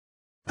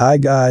Hi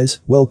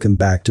guys, welcome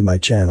back to my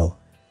channel.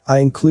 I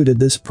included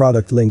this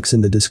product links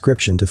in the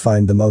description to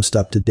find the most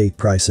up-to-date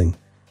pricing.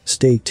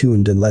 Stay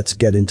tuned and let's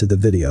get into the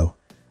video.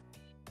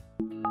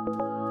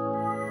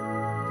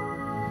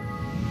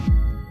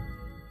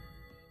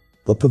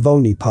 The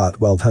Pavoni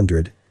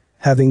PA-1200.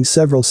 Having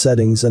several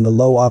settings and a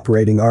low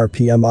operating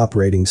RPM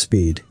operating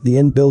speed, the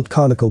inbuilt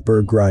conical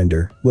burr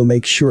grinder will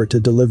make sure to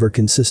deliver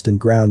consistent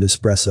ground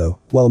espresso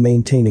while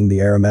maintaining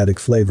the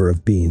aromatic flavor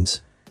of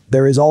beans.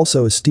 There is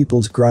also a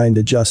steeples grind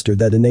adjuster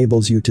that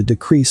enables you to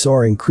decrease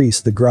or increase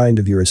the grind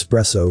of your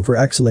espresso for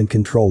excellent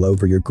control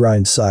over your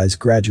grind size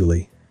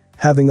gradually.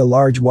 Having a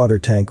large water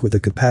tank with a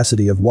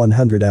capacity of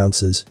 100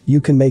 ounces, you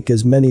can make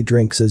as many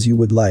drinks as you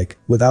would like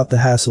without the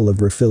hassle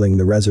of refilling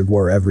the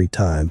reservoir every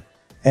time.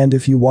 And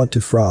if you want to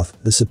froth,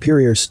 the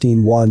superior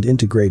steam wand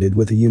integrated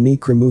with a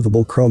unique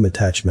removable chrome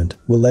attachment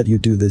will let you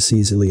do this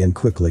easily and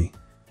quickly.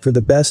 For the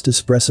best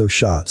espresso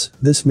shots,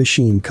 this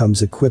machine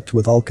comes equipped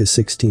with Ulca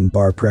 16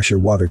 bar pressure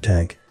water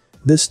tank.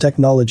 This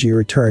technology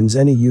returns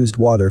any used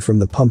water from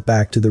the pump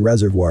back to the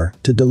reservoir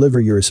to deliver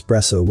your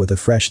espresso with a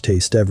fresh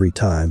taste every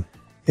time.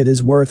 It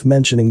is worth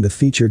mentioning the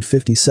featured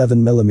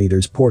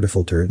 57mm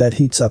portafilter that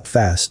heats up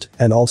fast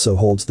and also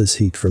holds this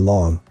heat for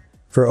long.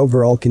 For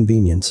overall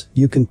convenience,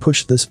 you can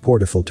push this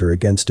portafilter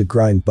against a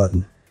grind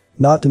button.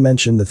 Not to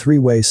mention the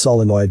three-way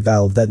solenoid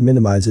valve that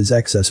minimizes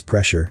excess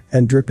pressure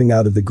and dripping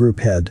out of the group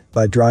head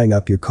by drying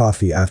up your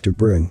coffee after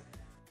brewing.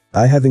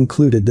 I have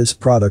included this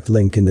product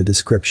link in the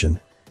description.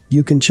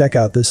 You can check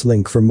out this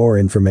link for more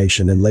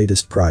information and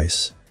latest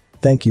price.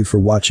 Thank you for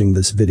watching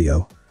this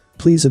video.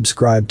 Please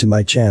subscribe to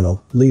my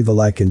channel, leave a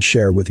like and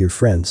share with your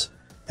friends.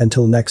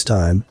 Until next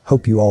time,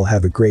 hope you all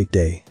have a great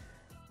day.